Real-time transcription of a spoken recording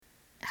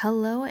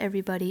Hello,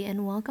 everybody,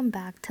 and welcome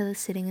back to the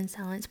Sitting in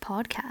Silence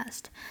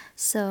podcast.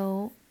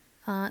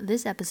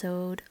 This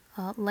episode,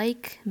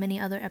 like many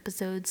other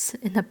episodes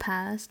in the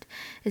past,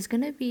 is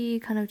gonna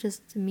be kind of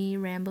just me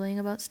rambling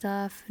about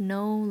stuff.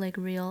 No, like,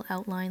 real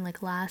outline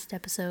like last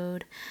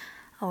episode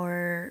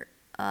or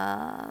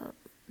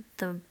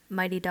the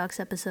Mighty Ducks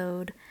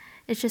episode.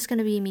 It's just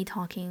gonna be me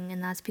talking,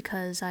 and that's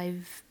because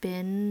I've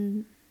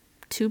been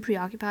too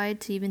preoccupied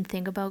to even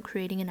think about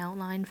creating an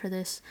outline for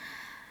this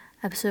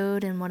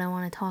episode and what I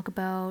want to talk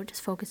about,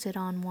 just focus it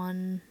on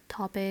one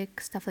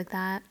topic, stuff like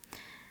that.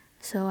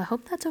 So I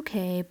hope that's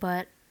okay,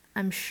 but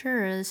I'm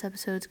sure this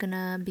episode's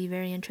gonna be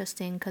very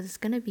interesting because it's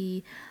gonna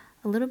be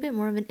a little bit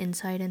more of an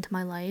insight into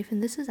my life,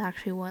 and this is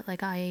actually what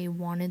I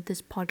wanted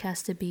this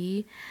podcast to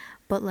be.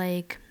 But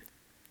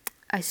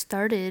I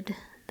started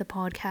the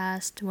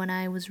podcast when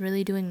I was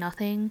really doing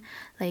nothing.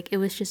 It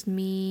was just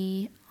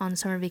me on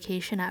summer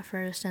vacation at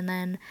first, and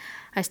then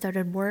I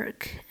started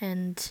work,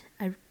 and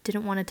I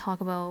didn't want to talk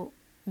about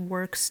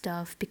work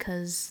stuff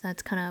because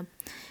that's kind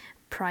of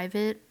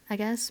private, I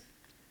guess.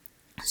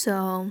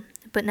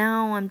 But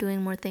now I'm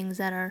doing more things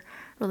that are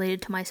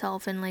related to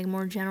myself and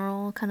more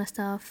general kind of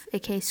stuff,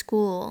 aka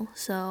school.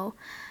 So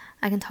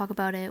I can talk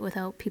about it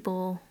without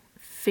people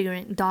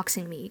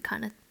doxing me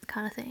kind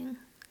of thing.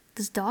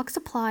 Does dox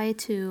apply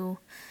to,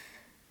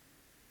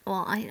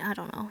 well, I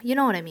don't know. You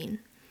know what I mean.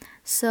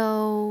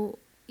 So,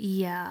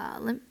 yeah,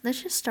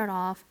 let's just start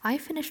off. I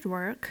finished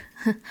work.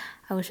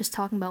 I was just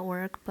talking about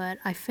work, but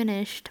I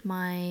finished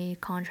my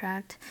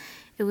contract.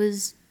 It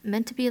was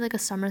meant to be like a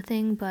summer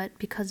thing, but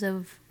because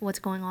of what's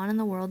going on in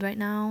the world right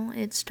now,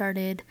 it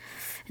started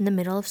in the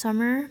middle of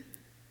summer,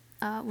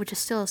 which is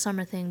still a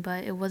summer thing,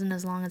 but it wasn't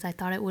as long as I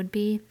thought it would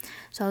be.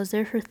 So I was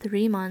there for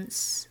 3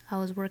 months. I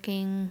was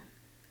working,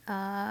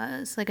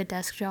 it's like a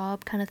desk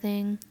job kind of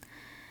thing,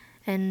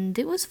 and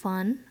it was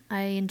fun.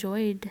 I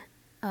enjoyed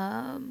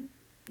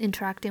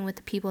interacting with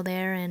the people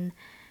there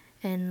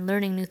and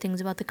learning new things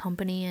about the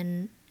company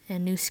and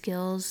new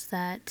skills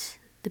that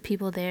the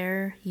people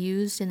there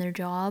used in their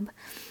job.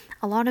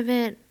 A lot of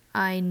it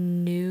I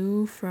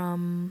knew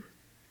from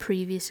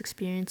previous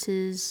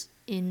experiences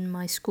in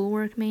my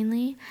schoolwork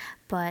mainly,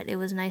 but it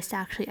was nice to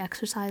actually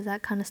exercise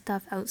that kind of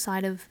stuff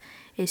outside of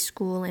a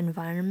school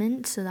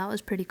environment, so that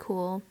was pretty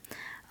cool.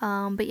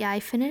 But yeah, I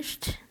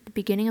finished the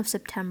beginning of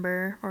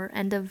September or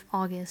end of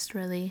August,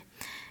 really.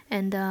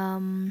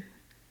 And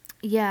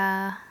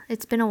yeah,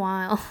 it's been a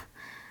while,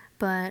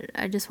 but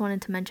I just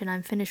wanted to mention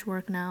I'm finished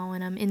work now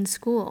and I'm in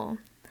school.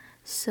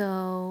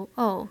 So,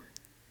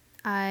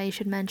 I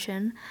should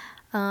mention,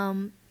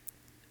 um,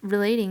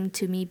 relating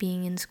to me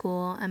being in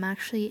school, I'm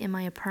actually in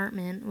my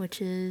apartment,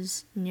 which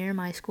is near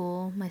my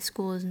school. My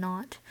school is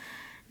not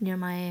near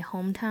my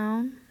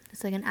hometown.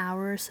 It's like an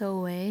hour or so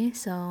away.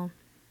 So,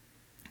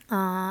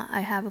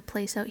 I have a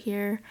place out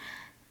here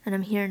and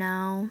I'm here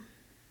now.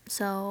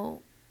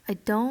 So, I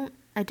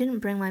didn't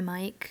bring my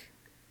mic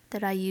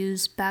that I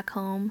use back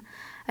home.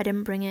 I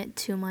didn't bring it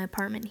to my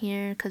apartment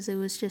here because it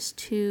was just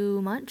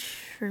too much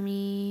for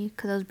me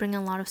because I was bringing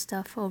a lot of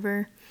stuff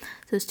over.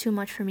 So it was too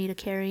much for me to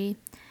carry.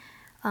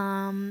 So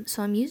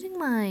I'm using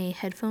my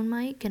headphone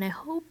mic, and I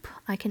hope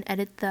I can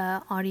edit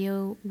the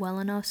audio well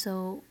enough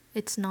so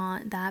it's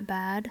not that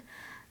bad,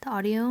 the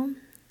audio.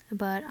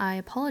 But I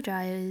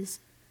apologize.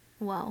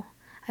 Well,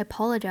 I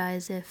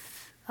apologize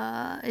if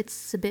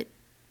it's a bit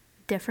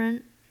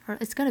different, or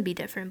it's gonna be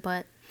different,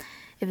 but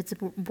if it's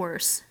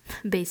worse,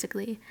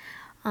 basically.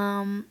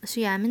 So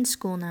yeah, I'm in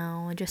school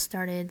now. I just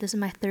started. This is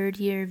my third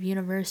year of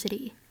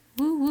university.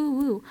 Woo, woo,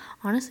 woo.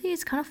 Honestly,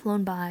 it's kind of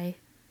flown by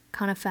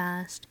kind of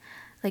fast.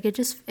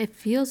 It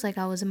feels like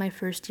I was in my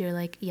first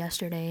year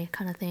yesterday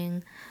kind of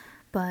thing.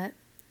 But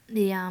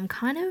yeah, I'm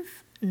kind of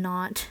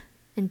not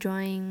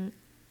enjoying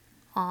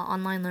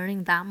online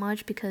learning that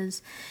much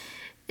because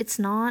it's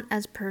not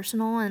as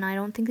personal, and I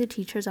don't think the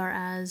teachers are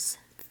as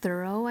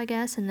thorough, I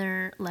guess, in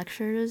their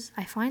lectures.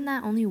 I find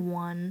that only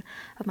one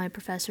of my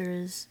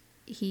professors,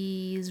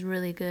 he's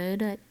really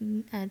good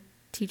at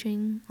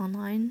teaching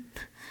online,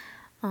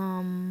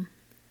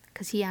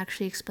 because he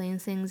actually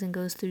explains things and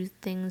goes through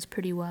things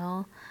pretty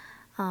well,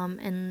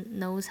 and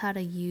knows how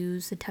to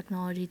use the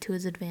technology to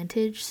his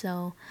advantage.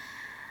 So,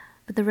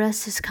 but the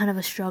rest is kind of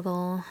a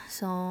struggle.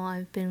 So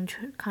I've been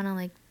kind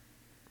of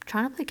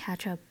trying to play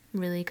catch up,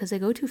 really, because they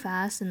go too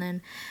fast, and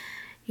then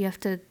you have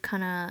to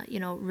kind of,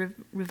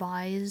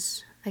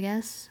 revise, I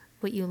guess,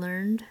 what you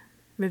learned.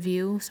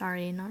 Review,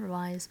 sorry, not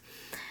revise.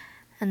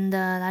 And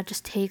that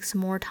just takes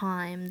more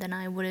time than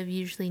I would have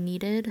usually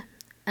needed.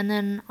 And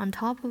then on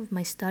top of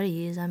my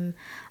studies, I'm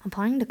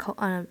applying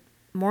to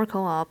more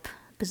co-op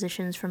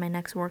positions for my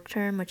next work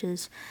term, which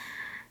is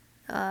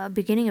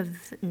beginning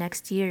of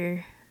next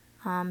year.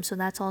 So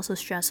that's also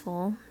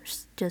stressful,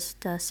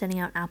 just sending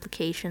out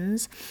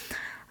applications.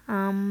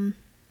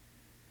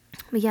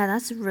 But yeah,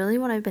 that's really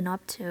what I've been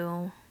up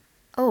to.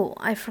 Oh,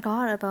 I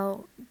forgot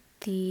about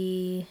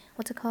the,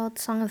 what's it called?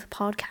 Song of the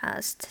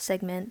podcast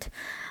segment.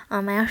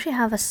 I actually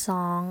have a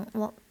song.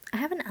 Well, I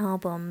have an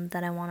album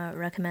that I want to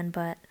recommend,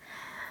 but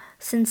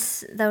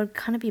since that would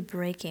kind of be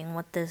breaking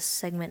what this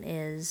segment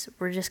is,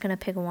 we're just gonna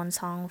pick one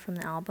song from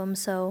the album.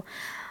 So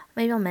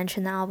maybe I'll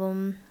mention the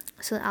album.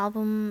 So the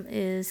album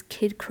is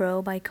Kid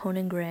Crow by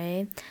Conan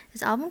Gray.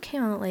 This album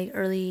came out like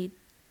early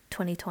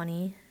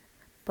 2020,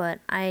 but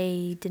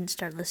I didn't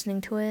start listening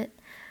to it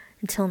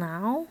until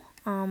now.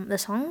 The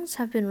songs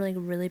have been like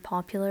really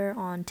popular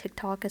on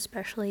TikTok,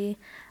 especially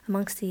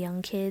amongst the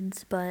young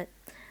kids, but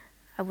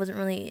I wasn't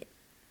really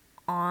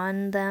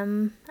on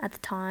them at the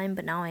time,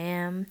 but now I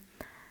am.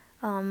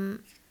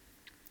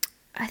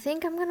 I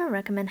think I'm gonna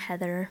recommend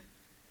Heather.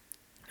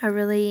 I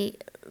really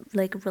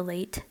like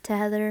relate to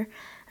Heather,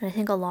 and I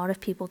think a lot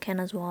of people can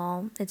as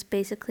well. It's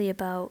basically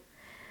about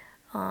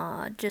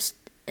just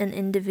an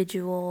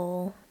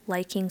individual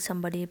liking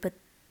somebody, but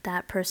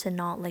that person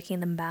not liking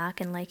them back,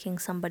 and liking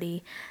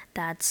somebody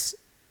that's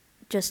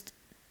just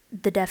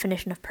the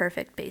definition of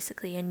perfect,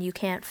 basically, and you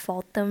can't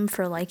fault them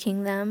for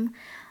liking them,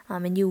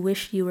 and you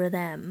wish you were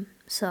them.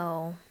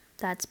 So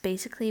that's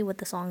basically what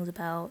the song's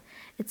about.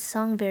 It's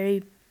sung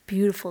very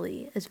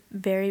beautifully. It's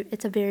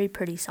a very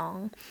pretty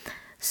song.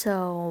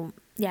 So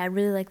yeah, I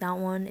really like that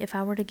one. If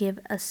I were to give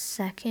a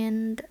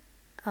second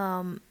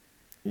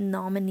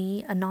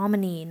nominee,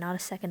 not a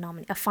second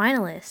nominee, a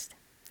finalist.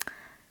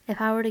 If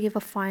I were to give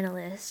a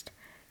finalist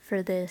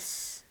for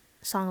this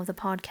song of the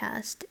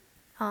podcast,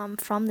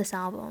 from this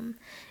album,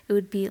 it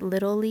would be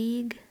Little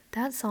League.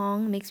 That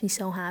song makes me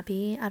so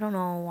happy. I don't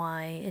know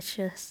why. It's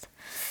just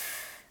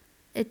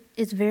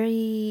it's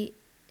very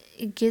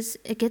it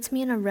gets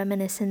me in a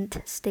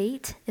reminiscent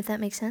state, if that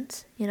makes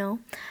sense, you know?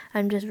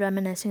 I'm just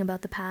reminiscing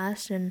about the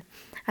past, and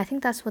I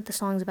think that's what the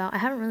song's about. I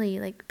haven't really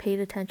like paid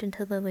attention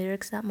to the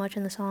lyrics that much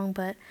in the song,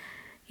 but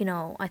you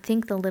know, I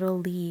think the Little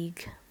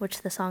League,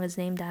 which the song is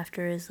named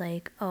after, is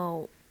like,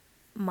 oh,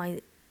 my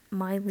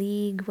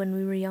league when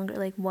we were younger,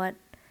 like what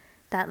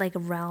that like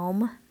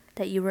realm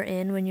that you were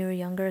in when you were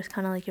younger is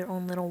kind of like your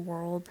own little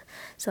world.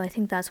 So I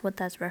think that's what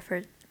that's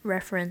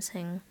referencing,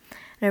 and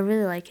I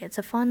really like it. It's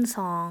a fun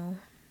song,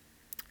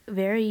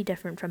 very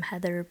different from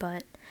Heather,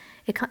 but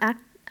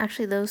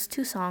actually those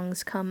two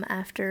songs come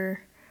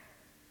after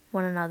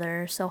one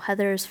another. So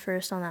Heather is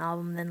first on the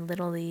album, then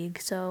Little League.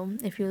 So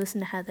if you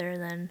listen to Heather,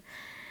 then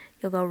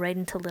you'll go right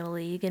into Little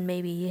League, and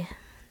maybe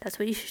that's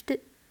what you should do.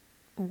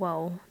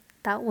 Whoa,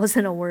 that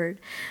wasn't a word.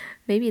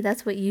 Maybe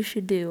that's what you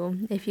should do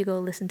if you go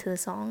listen to the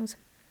songs.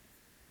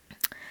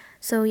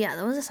 So yeah,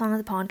 that was a song of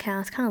the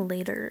podcast, kind of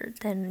later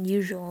than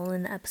usual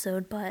in the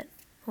episode, but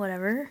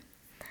whatever.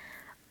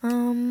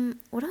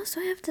 What else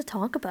do I have to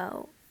talk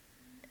about?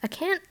 I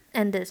can't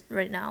end this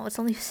right now. It's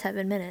only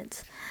 7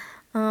 minutes.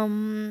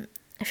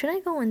 Should I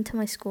go into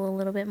my school a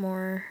little bit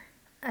more?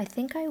 I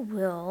think I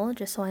will,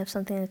 just so I have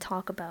something to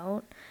talk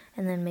about,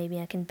 and then maybe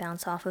I can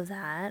bounce off of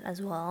that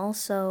as well.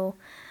 So,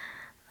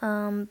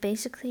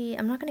 basically,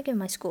 I'm not gonna give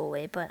my school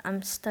away, but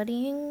I'm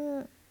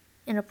studying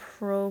in a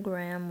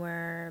program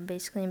where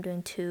basically I'm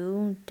doing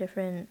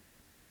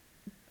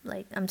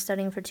I'm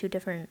studying for 2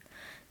 different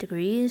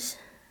degrees.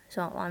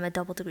 So I'm a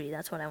double degree,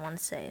 that's what I want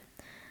to say.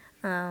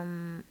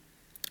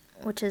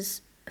 Which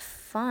is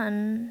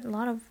fun, a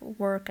lot of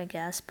work, I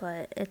guess,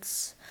 but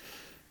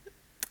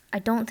I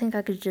don't think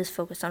I could just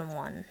focus on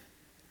one,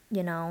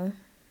 you know?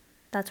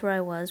 That's where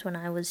I was when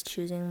I was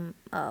choosing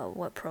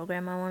what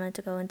program I wanted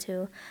to go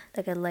into.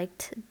 Like, I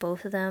liked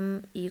both of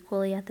them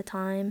equally at the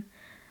time,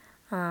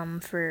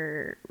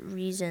 for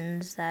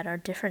reasons that are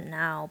different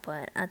now,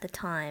 but at the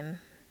time,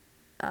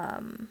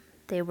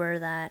 they were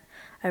that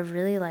I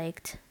really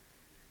liked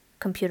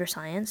computer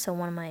science. So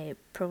one of my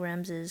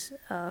programs is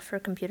for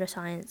computer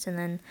science, and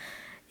then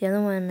the other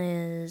one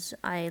is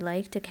I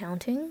liked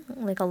accounting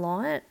like a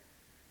lot.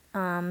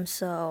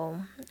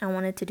 So I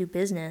wanted to do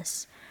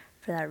business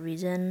for that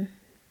reason,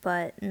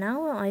 but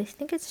now I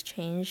think it's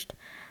changed.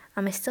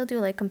 I still do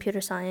like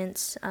computer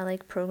science. I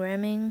like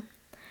programming,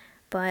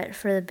 but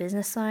for the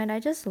business side, I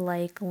just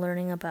like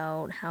learning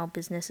about how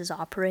businesses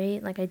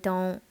operate. Like I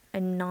don't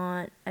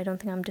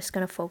think I'm just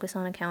gonna focus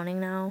on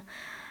accounting now.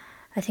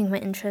 I think my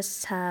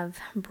interests have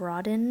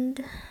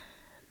broadened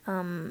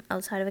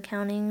outside of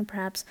accounting,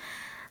 perhaps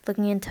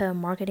looking into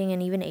marketing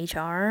and even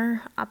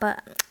HR.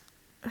 But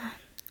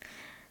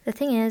the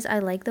thing is, I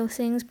like those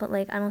things, but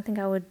like I don't think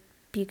I would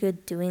be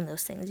good doing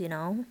those things, you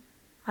know?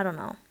 I don't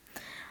know.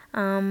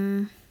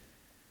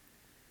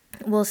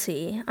 We'll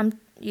see.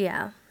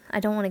 I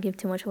don't want to give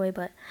too much away,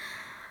 but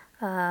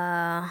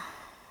yeah,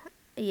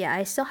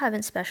 I still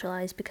haven't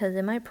specialized because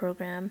in my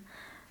program,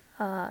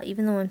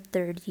 even though I'm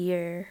third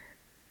year,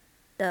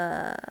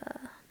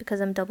 because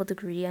I'm double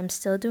degree, I'm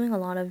still doing a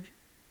lot of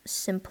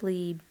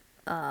simply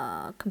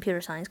computer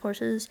science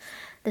courses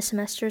this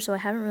semester, so I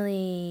haven't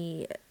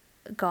really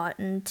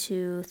gotten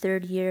to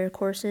third year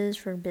courses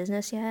for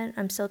business yet.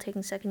 I'm still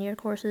taking second year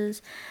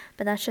courses,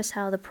 but that's just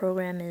how the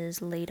program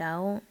is laid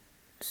out.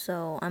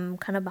 So I'm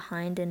kind of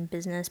behind in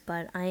business,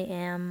 but I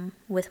am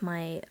with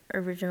my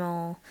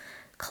original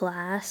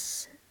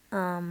class,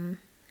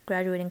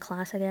 graduating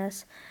class, I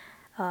guess,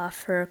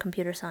 for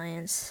computer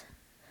science.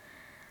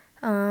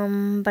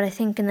 But I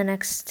think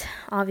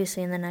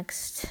obviously in the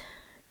next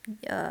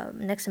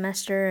next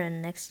semester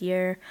and next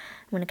year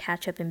I'm going to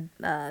catch up in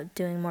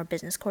doing more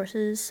business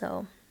courses.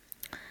 So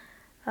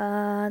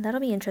that'll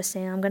be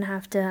interesting. I'm going to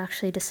have to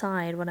actually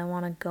decide what I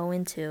want to go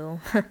into.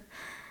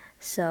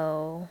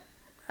 So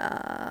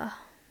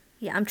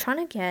yeah,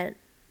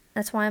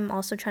 that's why I'm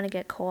also trying to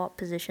get co-op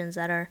positions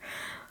that are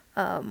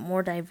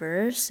more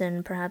diverse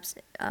and perhaps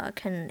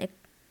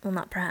well,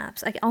 not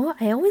perhaps. I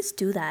always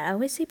do that. I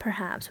always say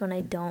perhaps when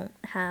I don't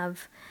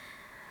have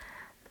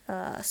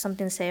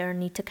something to say or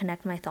need to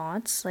connect my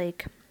thoughts.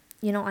 Like,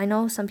 I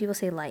know some people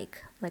say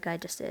like I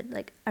just did.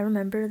 Like, I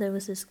remember there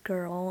was this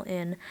girl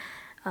in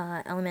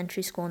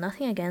elementary school,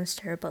 nothing against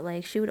her, but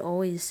like she would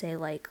always say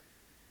like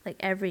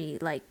every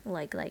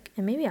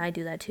and maybe I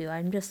do that too.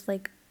 I'm just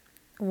like,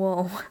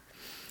 whoa.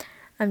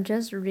 I'm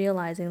just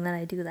realizing that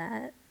I do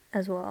that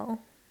as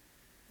well.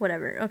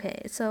 Whatever.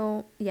 Okay,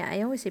 so yeah,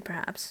 I always say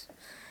perhaps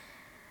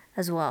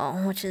as well,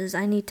 which is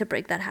I need to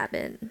break that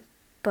habit.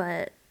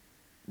 But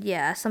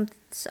yeah,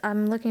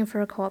 I'm looking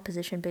for a co-op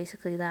position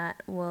basically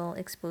that will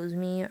expose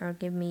me or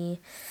give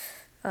me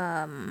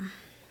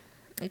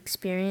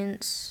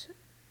experience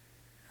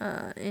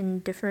in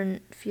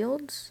different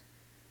fields.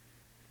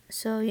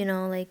 So,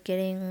 like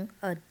getting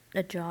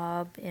a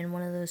job in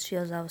one of those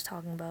fields I was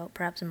talking about,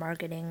 perhaps in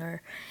marketing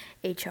or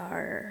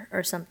HR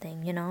or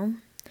something,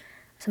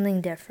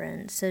 something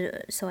different,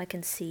 so I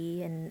can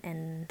see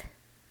and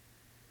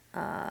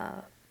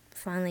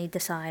finally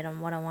decide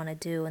on what I want to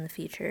do in the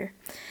future.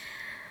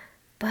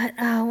 But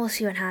we'll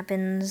see what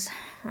happens.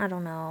 I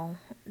don't know.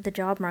 The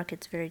job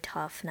market's very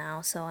tough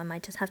now, so I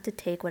might just have to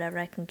take whatever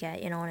I can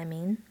get. You know what I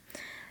mean?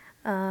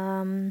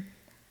 Um,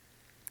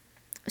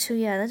 so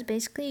yeah, that's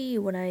basically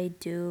what I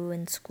do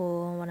in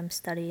school, what I'm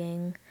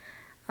studying.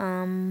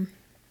 Now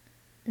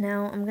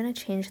I'm gonna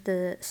change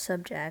the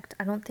subject.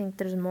 I don't think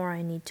there's more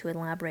I need to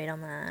elaborate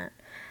on that.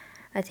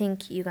 I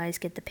think you guys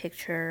get the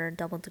picture,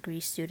 double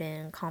degree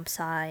student, comp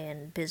sci,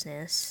 and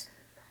business.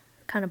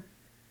 Kind of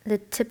the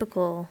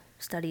typical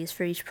studies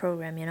for each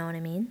program, you know what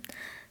I mean?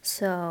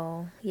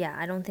 So, yeah,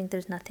 I don't think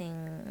there's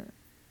anything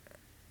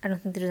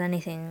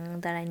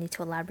that I need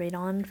to elaborate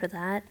on for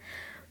that.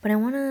 But I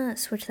want to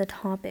switch the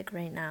topic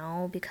right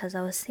now because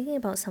I was thinking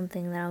about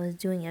something that I was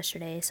doing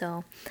yesterday.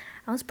 So,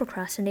 I was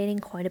procrastinating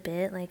quite a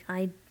bit.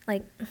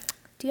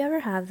 Do you ever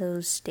have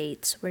those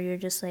states where you're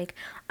just like,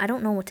 I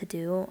don't know what to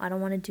do. I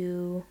don't want to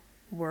do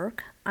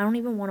work. I don't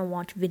even want to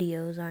watch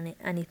videos on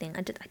anything.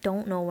 I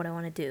don't know what I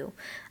want to do.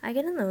 I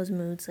get in those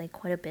moods like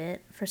quite a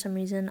bit for some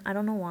reason. I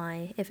don't know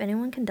why. If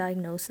anyone can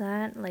diagnose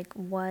that, like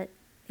what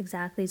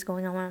exactly is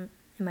going on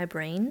in my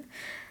brain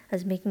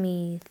that's making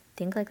me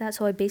think like that.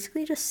 So I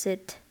basically just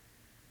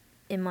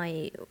in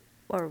my,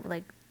 or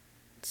like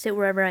sit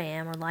wherever I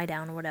am or lie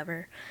down or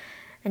whatever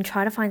and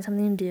try to find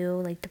something to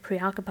do, like to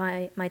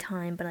preoccupy my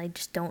time, but I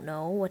just don't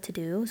know what to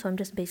do. So I'm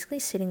just basically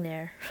sitting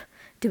there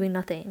doing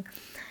nothing,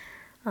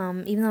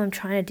 even though I'm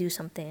trying to do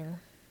something.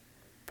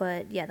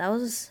 But yeah, that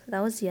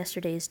was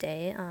yesterday's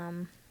day.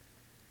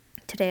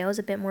 Today I was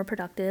a bit more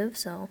productive.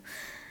 So,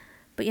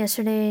 but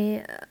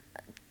yesterday,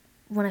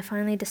 when I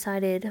finally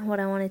decided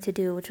what I wanted to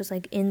do, which was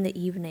like in the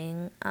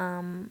evening,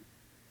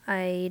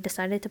 I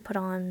decided to put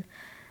on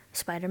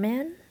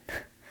Spider-Man,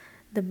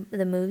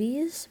 the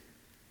movies,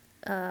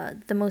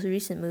 the most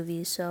recent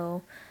movies.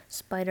 So,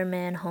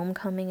 Spider-Man: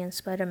 Homecoming and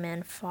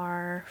Spider-Man: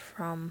 Far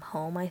From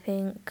Home, I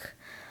think.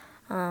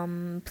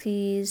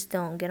 Please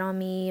don't get on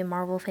me,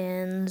 Marvel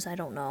fans. I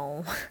don't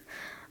know.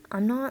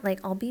 I'm not like,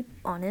 I'll be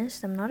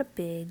honest, I'm not a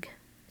big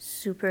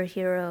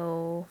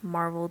superhero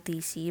Marvel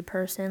DC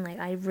person. Like,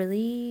 I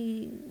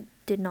really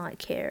did not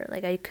care.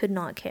 Like, I could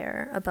not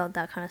care about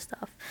that kind of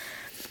stuff.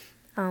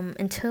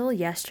 Until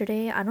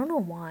yesterday, I don't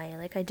know why.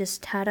 Like, I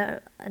just had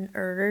an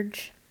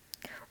urge.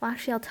 Well,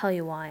 actually, I'll tell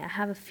you why. I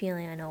have a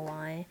feeling I know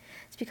why.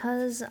 It's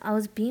because I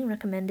was being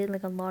recommended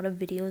like a lot of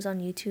videos on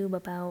YouTube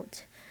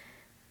about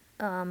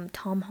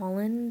Tom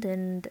Holland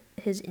and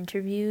his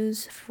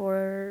interviews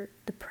for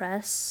the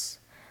press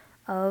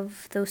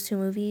of those two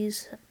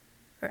movies,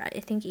 or I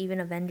think even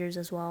Avengers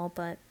as well.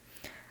 But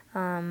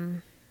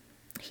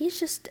he's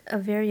just a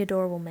very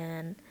adorable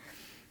man.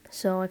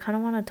 So I kind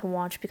of wanted to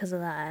watch because of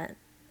that,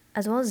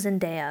 as well as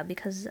Zendaya,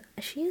 because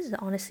she is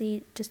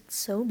honestly just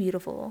so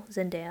beautiful,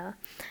 Zendaya,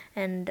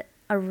 and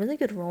a really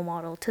good role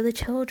model to the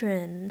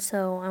children.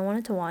 So I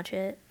wanted to watch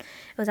it.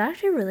 It was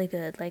actually really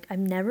good. Like, I've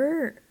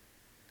never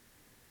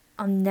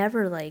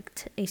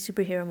liked a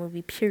superhero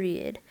movie,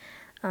 period.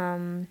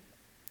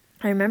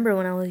 I remember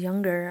when I was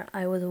younger,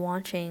 I was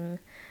watching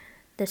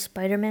the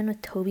Spider-Man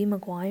with Tobey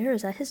Maguire.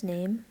 Is that his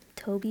name?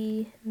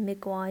 Tobey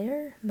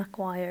Maguire?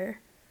 Maguire.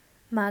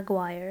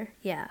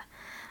 Yeah.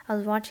 I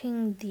was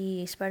watching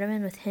the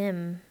Spider-Man with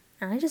him,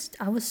 and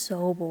I was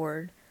so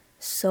bored.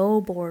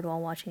 So bored while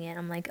watching it.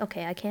 I'm like,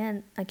 okay, I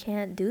can't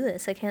do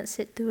this. I can't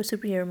sit through a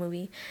superhero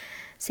movie.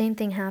 Same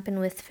thing happened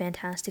with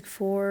Fantastic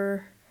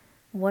Four.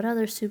 What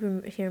other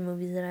superhero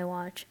movies did I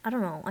watch? I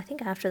don't know. I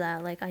think after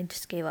that, like, I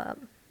just gave up.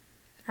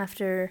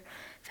 After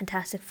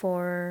Fantastic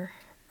Four,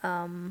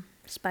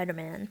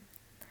 Spider-Man.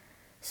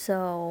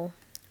 So,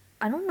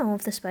 I don't know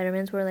if the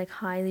Spider-Mans were like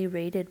highly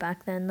rated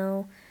back then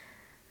though.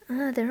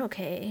 They're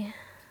okay.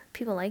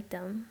 People liked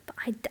them, but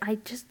I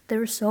just they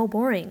were so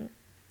boring.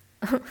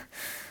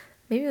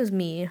 Maybe it was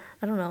me.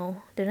 I don't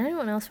know. Did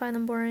anyone else find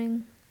them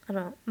boring? I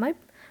don't know. My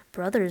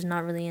brother is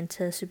not really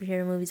into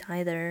superhero movies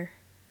either.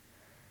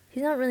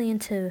 He's not really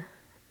into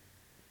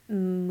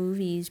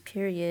movies,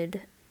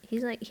 period. He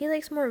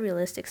likes more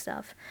realistic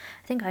stuff.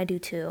 I think I do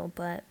too,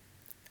 but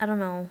I don't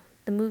know.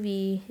 The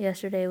movie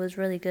yesterday was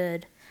really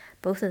good.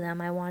 Both of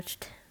them I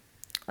watched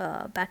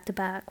back to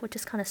back, which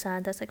is kind of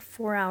sad. That's like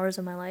 4 hours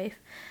of my life,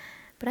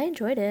 but I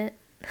enjoyed it.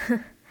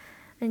 I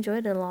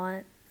enjoyed it a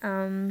lot.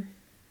 I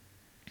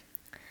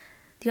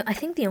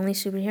think the only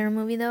superhero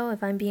movie though,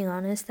 if I'm being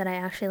honest, that I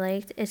actually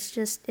liked,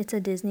 it's a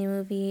Disney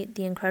movie,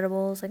 The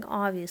Incredibles. Like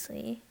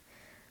obviously,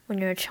 when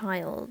you're a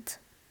child,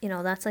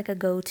 that's like a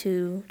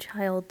go-to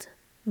child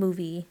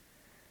movie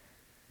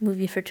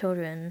for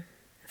children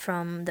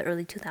from the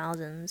early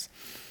 2000s.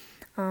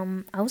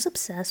 I was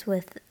obsessed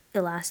with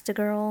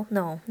Elastigirl.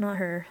 No, not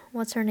her.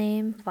 What's her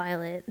name?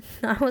 Violet.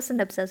 I wasn't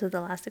obsessed with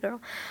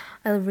Elastigirl.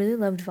 I really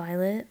loved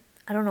Violet.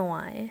 I don't know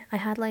why. I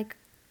had like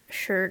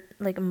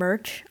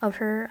merch of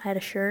her. I had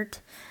a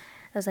shirt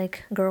that was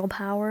like girl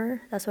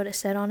power. That's what it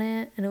said on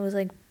it. And it was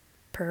like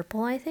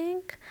purple, I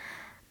think.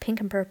 Pink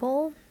and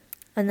purple.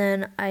 And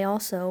then I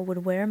also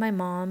would wear my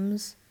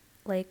mom's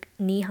like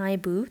knee-high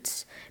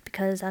boots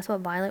because that's what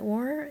Violet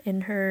wore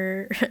in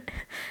her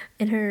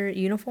in her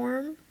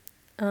uniform.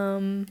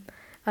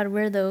 I'd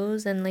wear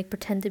those and like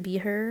pretend to be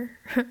her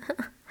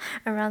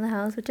around the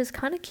house, which is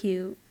kind of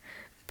cute,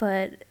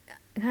 but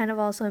kind of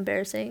also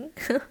embarrassing.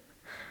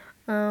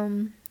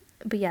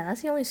 But yeah,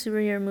 that's the only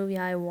superhero movie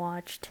I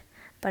watched.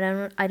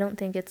 But I don't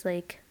think it's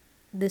like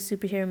the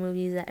superhero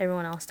movies that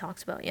everyone else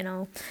talks about,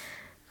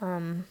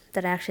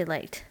 that I actually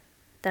liked,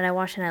 that I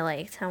watched and I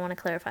liked. I want to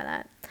clarify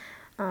that.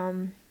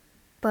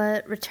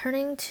 But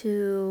returning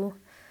to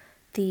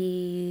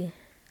the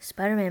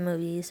Spider-Man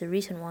movies, the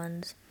recent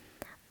ones,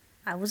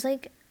 I was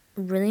like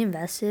really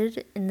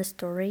invested in the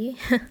story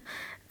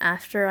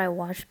after I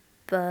watched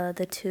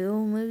the two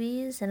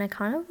movies, and I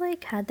kind of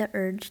like had the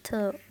urge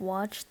to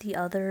watch the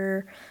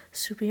other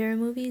superhero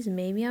movies.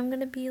 Maybe I'm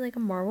gonna be like a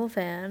Marvel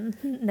fan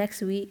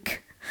next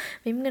week.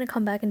 Maybe I'm gonna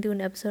come back and do an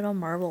episode on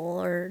Marvel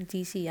or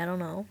DC. I don't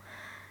know,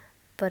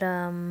 but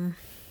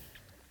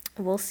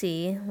we'll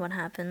see what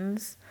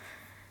happens.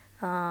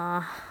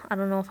 I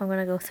don't know if I'm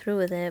gonna go through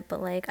with it,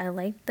 but like I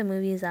like the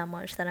movies that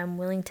much that I'm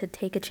willing to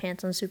take a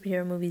chance on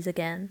superhero movies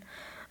again.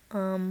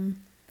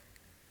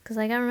 Cause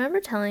like I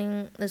remember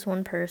telling this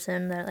one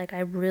person that like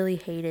I really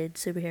hated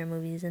superhero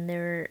movies and they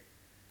were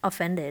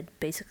offended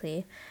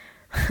basically.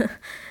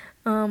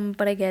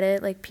 But I get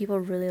it. Like people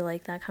really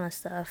like that kind of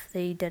stuff.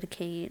 They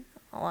dedicate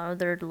a lot of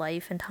their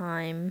life and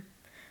time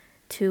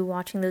to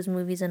watching those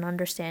movies and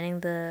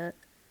understanding the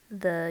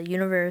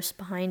universe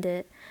behind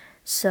it.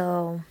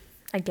 So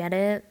I get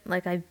it.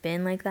 Like I've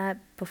been like that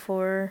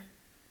before,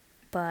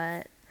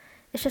 but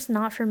it's just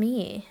not for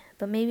me.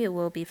 But maybe it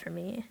will be for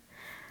me.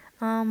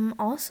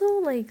 Also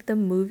like the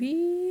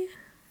movie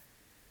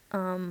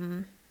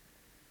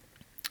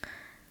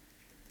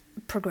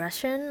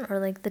progression or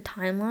like the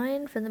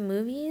timeline for the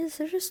movies,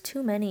 there's just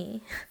too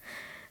many.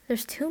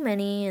 There's too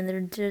many and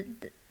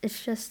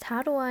it's just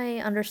how do I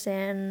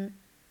understand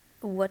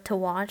what to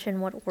watch in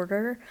what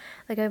order?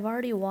 Like I've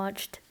already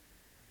watched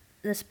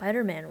the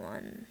Spider-Man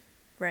one,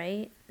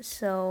 right?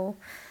 So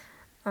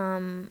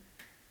that's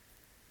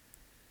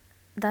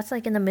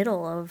like in the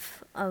middle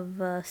of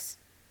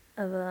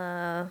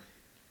the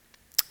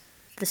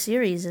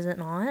series, is it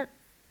not?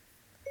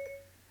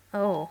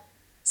 Oh.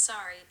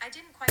 Sorry, I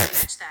didn't quite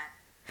catch that.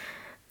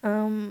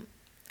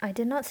 I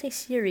did not say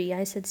Siri,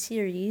 I said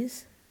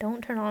series.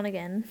 Don't turn on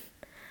again.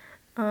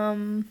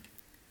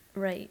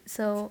 Right,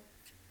 so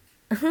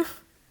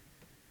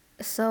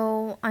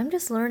so I'm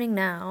just learning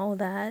now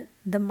that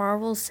the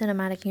Marvel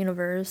Cinematic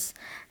Universe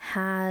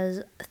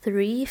has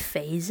 3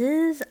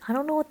 phases. I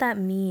don't know what that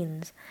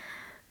means.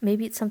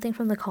 Maybe it's something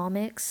from the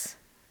comics.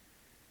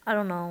 I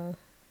don't know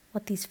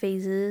what these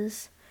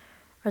phases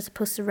are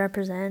supposed to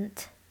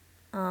represent.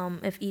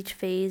 If each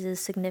phase is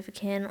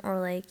significant or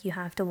like you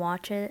have to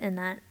watch it in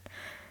that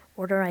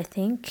order. I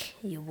think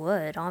you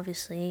would,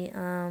 obviously.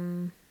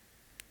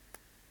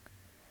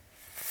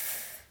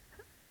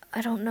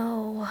 I don't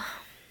know.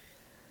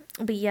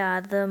 But yeah,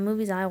 the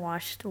movies I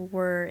watched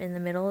were in the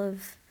middle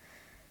of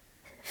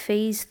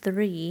phase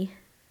 3.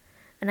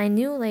 And I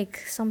knew like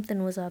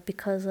something was up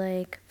because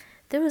like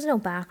there was no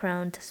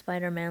background to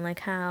Spider-Man,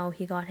 like how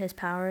he got his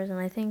powers, and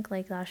I think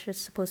like that's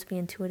just supposed to be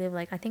intuitive.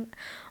 Like I think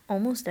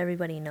almost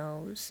everybody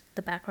knows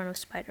the background of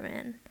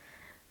Spider-Man.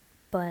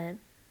 But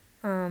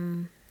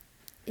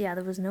yeah,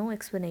 there was no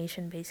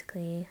explanation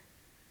basically.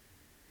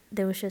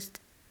 There was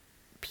just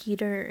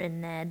Peter and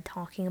Ned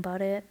talking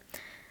about it.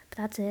 But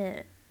that's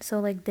it. So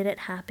like did it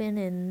happen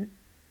in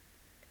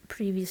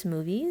previous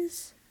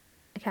movies?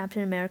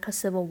 Captain America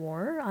Civil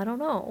War? I don't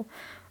know.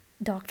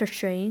 Doctor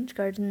Strange,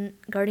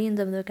 Guardians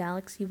of the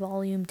Galaxy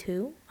Volume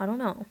 2? I don't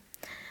know.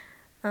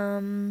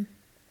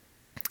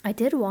 I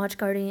did watch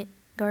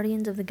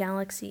Guardians of the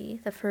Galaxy,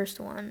 the first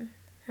one,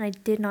 and I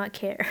did not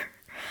care.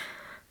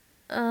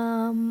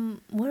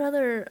 What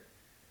other?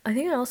 I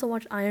think I also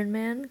watched Iron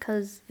Man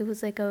because it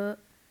was like a.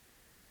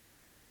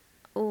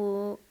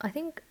 Oh, I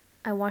think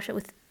I watched it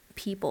with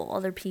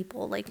other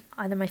people, like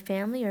either my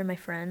family or my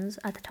friends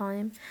at the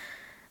time.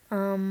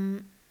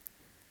 Um,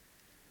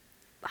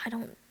 I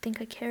don't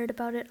think I cared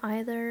about it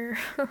either.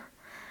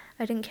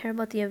 I didn't care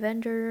about the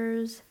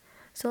Avengers.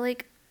 So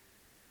like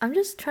I'm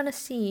just trying to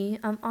see.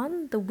 I'm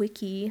on the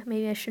wiki.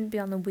 Maybe I shouldn't be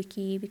on the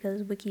wiki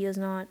because wiki is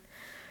not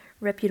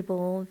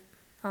reputable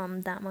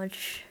that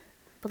much.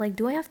 But like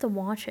do I have to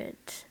watch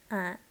it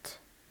at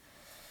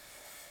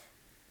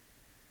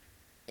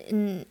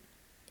in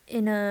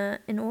in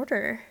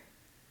order?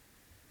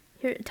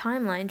 Here,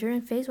 timeline.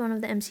 During phase 1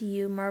 of the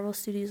MCU, Marvel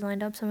Studios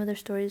lined up some of their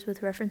stories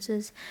with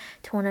references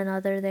to one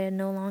another. They had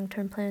no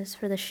long-term plans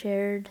for the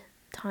shared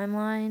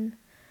timeline.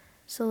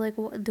 So like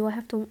do I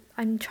have to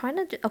I'm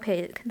trying to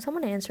okay, can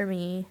someone answer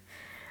me?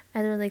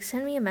 Either like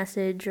send me a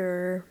message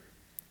or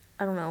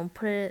I don't know,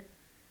 put it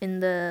in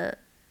the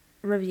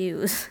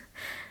reviews.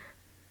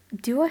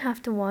 Do I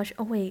have to watch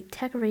oh wait,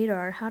 Tech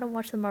Radar, how to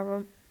watch the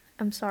Marvel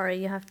I'm sorry,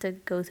 you have to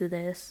go through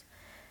this.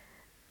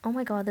 Oh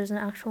my god, there's an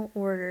actual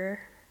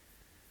order.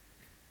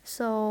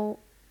 So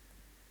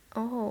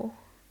oh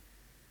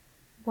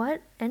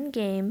what?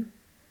 Endgame?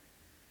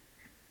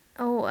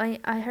 Oh,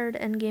 I heard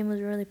Endgame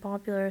was really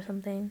popular or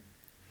something.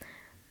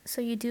 So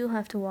you do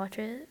have to watch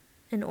it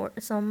in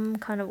some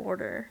kind of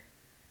order.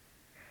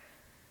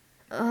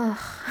 Ugh.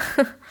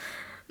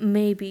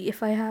 Maybe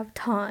if I have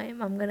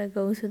time, I'm gonna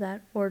go through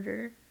that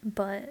order.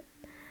 But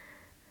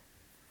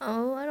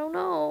oh, I don't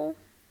know.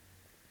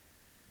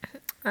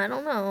 I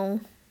don't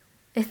know.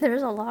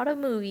 There's a lot of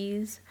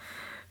movies,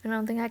 and I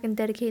don't think I can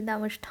dedicate that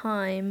much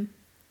time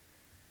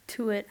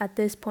to it at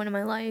this point in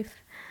my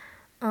life.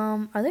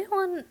 Are they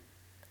on?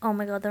 Oh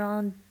my god, they're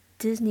on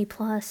Disney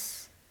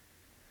Plus.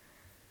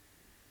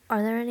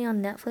 Are there any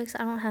on Netflix?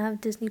 I don't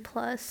have Disney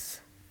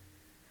Plus.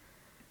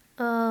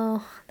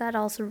 Oh, that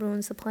also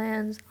ruins the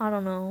plans. I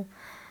don't know.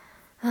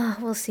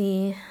 We'll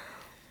see.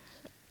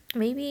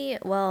 Maybe.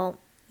 Well,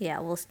 yeah,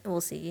 we'll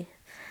see.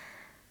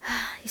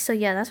 So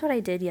yeah, that's what I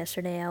did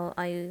yesterday.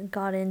 I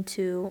got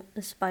into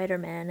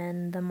Spider-Man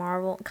and the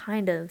Marvel,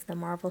 kind of the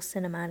Marvel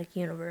Cinematic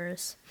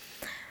Universe.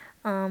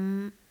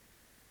 Um.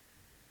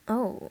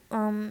 Oh.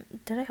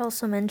 Did I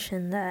also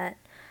mention that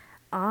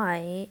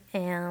I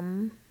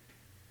am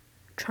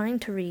trying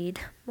to read?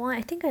 Well,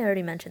 I think I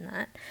already mentioned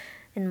that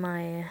in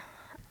my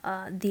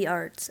the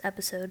arts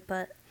episode,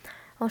 but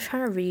I was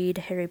trying to read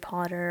Harry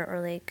Potter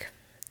or like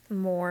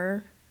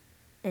more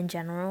in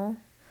general.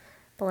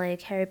 But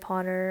like Harry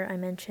Potter, I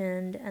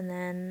mentioned, and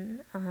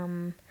then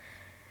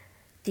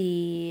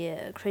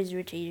the Crazy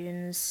Rich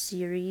Asians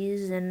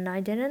series, and I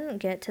didn't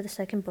get to the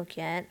second book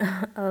yet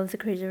of the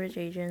Crazy Rich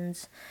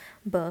Asians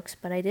books,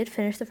 but I did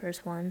finish the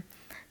first one.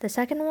 The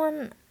second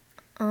one,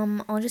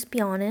 I'll just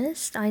be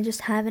honest, I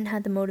just haven't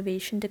had the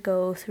motivation to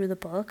go through the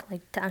book,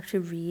 like to actually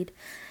read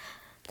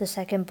the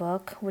second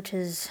book, which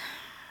is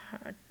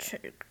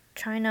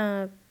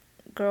China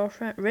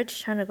girlfriend, rich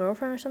China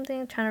girlfriend or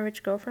something, China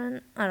rich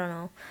girlfriend. I don't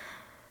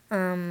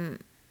know.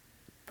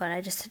 But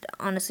I just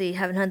honestly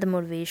haven't had the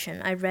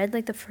motivation. I read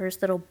like the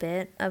first little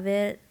bit of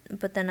it,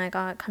 but then I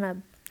got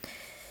kind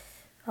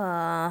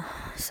of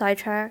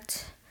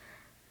sidetracked.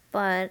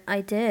 But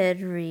I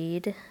did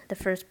read the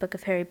first book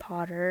of Harry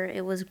Potter.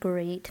 It was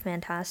great,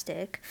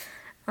 fantastic.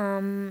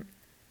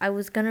 I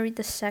was gonna read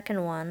the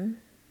second one,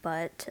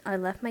 but I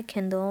left my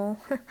Kindle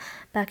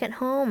back at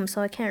home,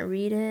 so I can't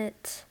read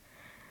it.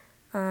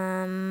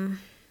 And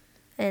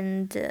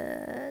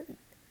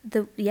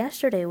the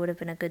yesterday would have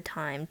been a good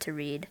time to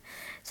read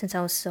since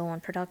I was so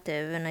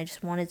unproductive and I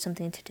just wanted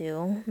something to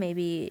do.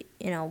 Maybe,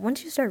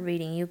 once you start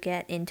reading, you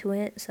get into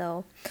it,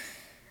 so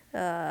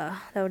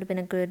that would have been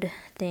a good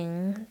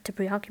thing to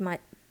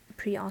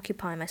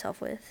preoccupy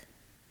myself with.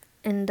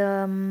 And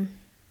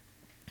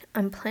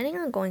I'm planning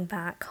on going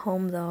back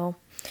home though,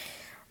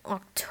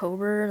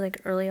 October, like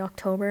early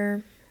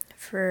October,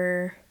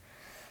 for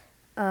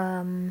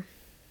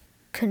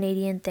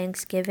Canadian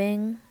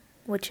Thanksgiving,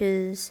 which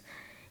is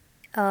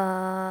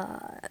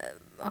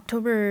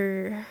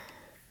October.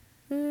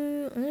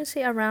 I'm gonna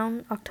say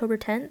around October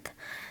 10th.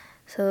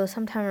 So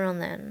sometime around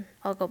then,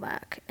 I'll go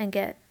back and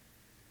get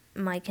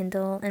my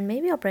Kindle, and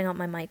maybe I'll bring out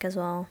my mic as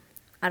well.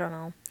 I don't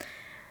know.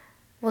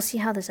 We'll see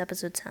how this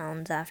episode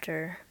sounds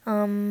after.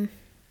 So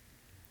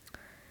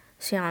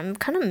yeah, I'm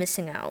kind of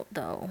missing out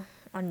though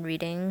on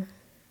reading.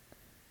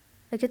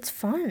 Like it's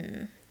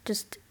fun,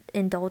 just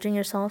indulging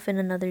yourself in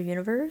another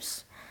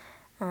universe.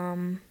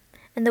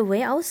 And the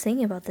way I was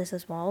thinking about this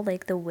as well,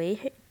 like the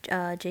way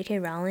J.K.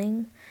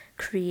 Rowling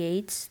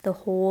creates the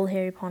whole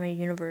Harry Potter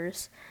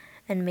universe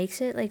and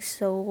makes it like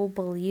so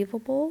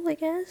believable, I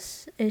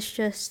guess. It's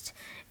just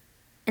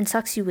and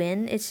sucks you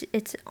in.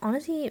 It's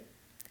honestly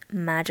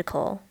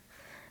magical.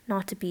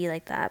 Not to be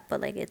like that, but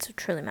like it's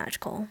truly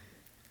magical.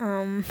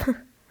 I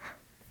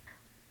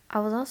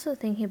was also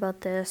thinking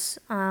about this.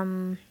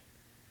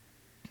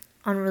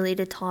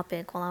 unrelated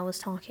topic while I was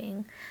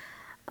talking.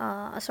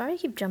 Sorry I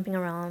keep jumping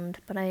around,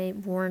 but I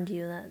warned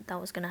you that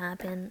that was gonna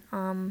happen.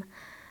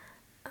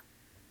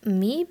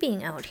 Me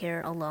being out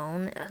here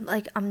alone,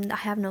 like I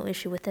have no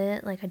issue with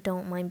it. Like I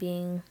don't mind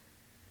being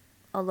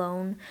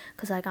alone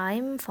because like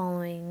I'm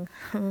following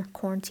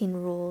quarantine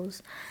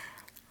rules.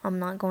 I'm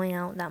not going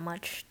out that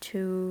much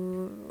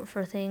to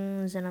for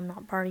things, and I'm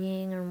not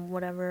partying or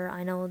whatever.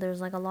 I know there's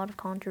like a lot of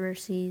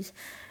controversies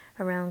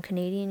around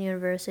Canadian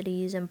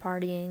universities and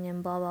partying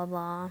and blah blah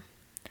blah.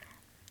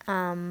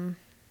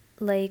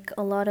 Like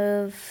a lot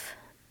of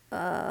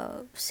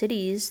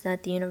cities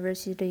that the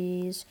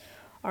universities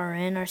are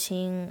in are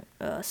seeing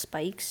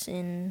spikes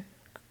in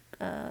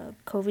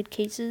COVID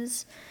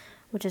cases,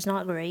 which is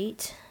not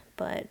great.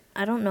 But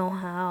I don't know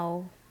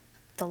how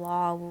the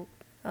law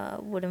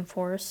would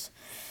enforce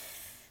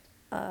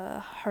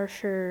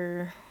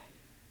harsher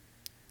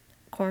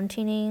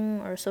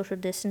quarantining or social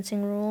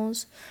distancing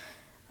rules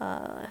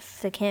if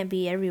they can't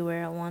be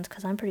everywhere at once,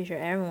 because I'm pretty sure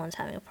everyone's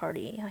having a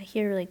party. I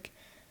hear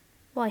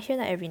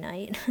that every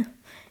night.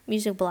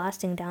 Music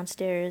blasting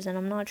downstairs, and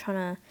I'm not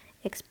trying to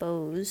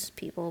expose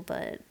people,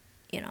 but,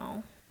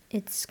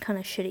 it's kind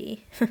of shitty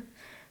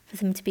for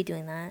them to be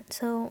doing that.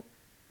 So,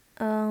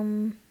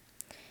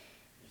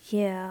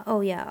 yeah.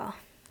 Oh, yeah.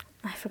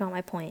 I forgot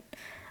my point.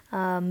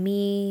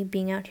 Me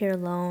being out here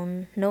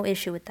alone, no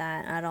issue with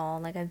that at all.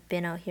 Like, I've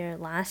been out here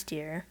last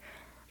year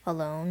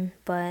alone,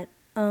 but,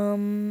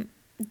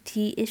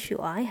 the issue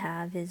I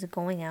have is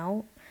going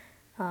out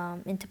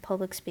into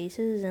public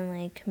spaces and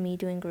like me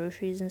doing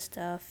groceries and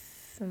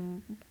stuff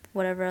and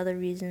whatever other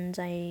reasons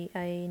I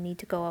need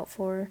to go out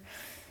for,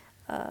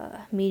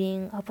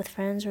 meeting up with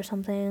friends or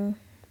something.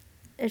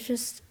 It's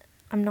just,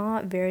 I'm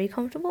not very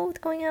comfortable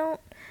with going out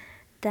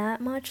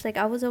that much. Like,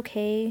 I was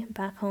okay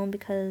back home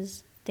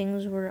because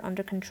things were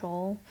under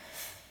control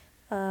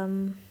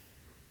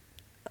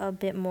a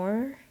bit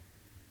more,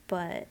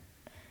 but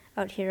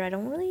out here I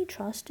don't really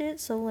trust it,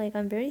 so like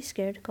I'm very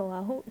scared to go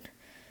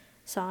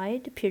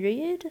outside,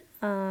 period.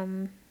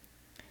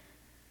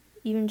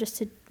 Even just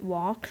to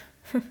walk.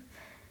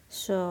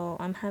 So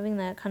I'm having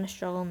that kind of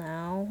struggle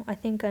now. I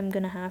think I'm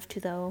gonna have to,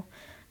 though,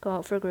 go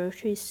out for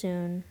groceries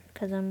soon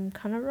because I'm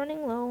kind of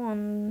running low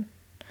on,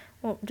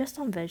 well, just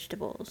on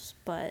vegetables,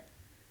 but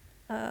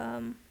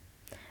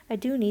I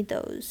do need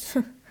those.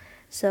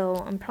 So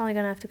I'm probably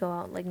gonna have to go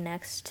out like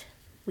next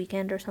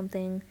weekend or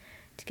something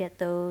to get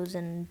those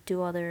and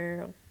do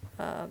other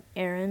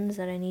errands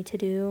that I need to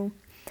do.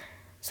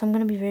 So I'm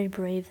gonna be very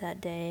brave that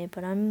day,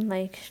 but I'm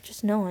like,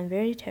 just no, I'm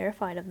very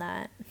terrified of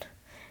that.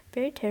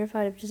 Very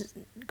terrified of just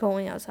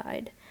going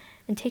outside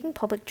and taking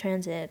public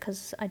transit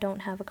because I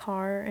don't have a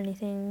car or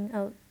anything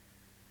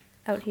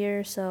out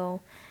here, so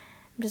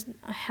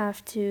I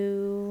have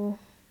to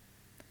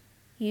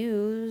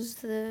use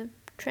the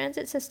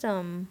transit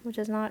system, which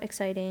is not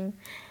exciting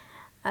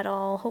at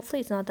all.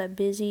 Hopefully, it's not that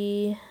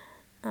busy.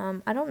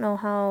 I don't know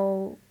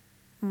how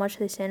much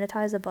they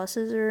sanitize the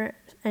buses or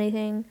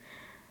anything.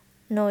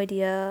 No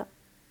idea.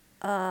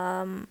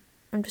 I'm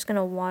just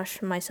gonna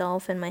wash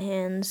myself and my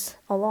hands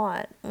a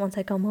lot once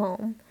I come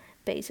home,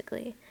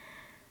 basically.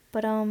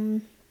 But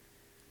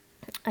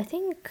I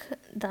think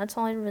that's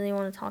all I really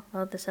want to talk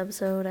about this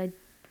episode. I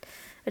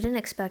didn't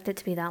expect it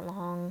to be that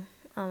long.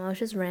 I was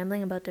just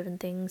rambling about different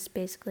things,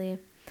 basically.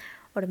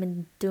 What I've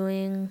been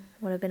doing,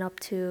 what I've been up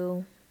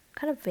to,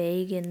 kind of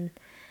vague in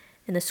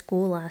the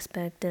school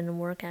aspect and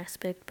work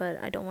aspect, but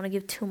I don't want to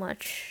give too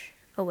much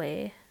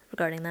away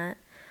regarding that.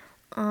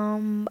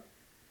 And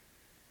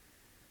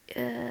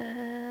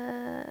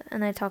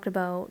I talked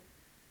about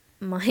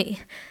my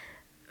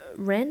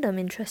random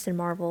interest in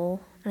Marvel,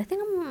 and I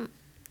think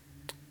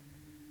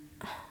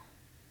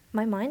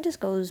my mind just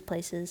goes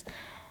places.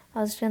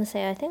 I was gonna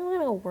say, I think I'm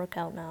gonna go work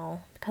out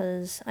now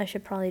because I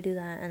should probably do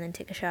that and then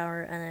take a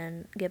shower and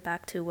then get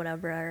back to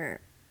whatever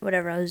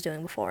I was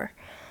doing before.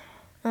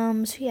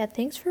 So yeah,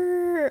 thanks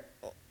for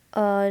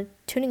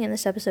tuning in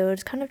this episode.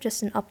 It's kind of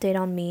just an update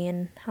on me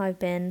and how I've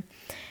been.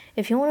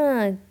 If you want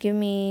to give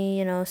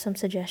me, some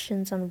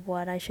suggestions on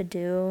what I should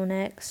do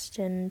next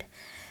and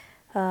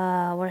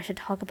what I should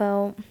talk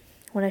about,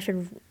 what I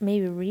should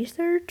maybe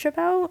research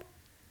about,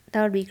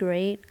 that would be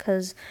great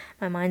because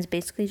my mind's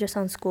basically just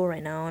on school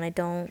right now and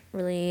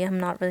I'm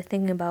not really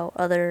thinking about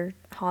other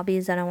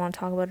hobbies that I want to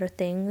talk about or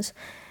things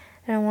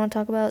that I want to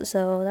talk about,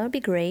 so that would be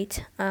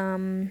great.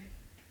 Don't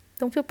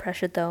feel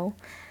pressured though,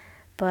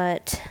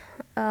 but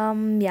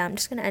yeah, I'm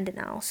just going to end it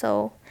now.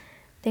 So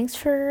thanks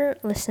for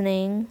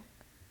listening.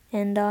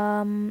 And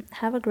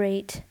have a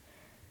great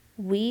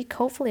week.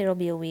 Hopefully it'll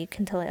be a week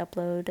until I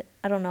upload.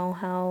 I don't know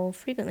how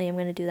frequently I'm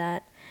going to do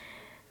that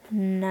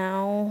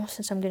now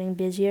since I'm getting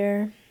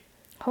busier.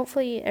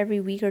 Hopefully every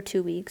week or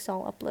 2 weeks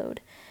I'll upload.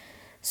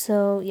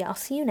 So yeah, I'll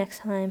see you next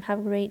time. Have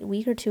a great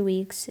week or 2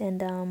 weeks.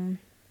 And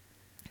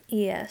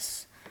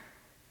yes.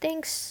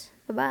 Thanks.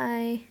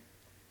 Bye-bye.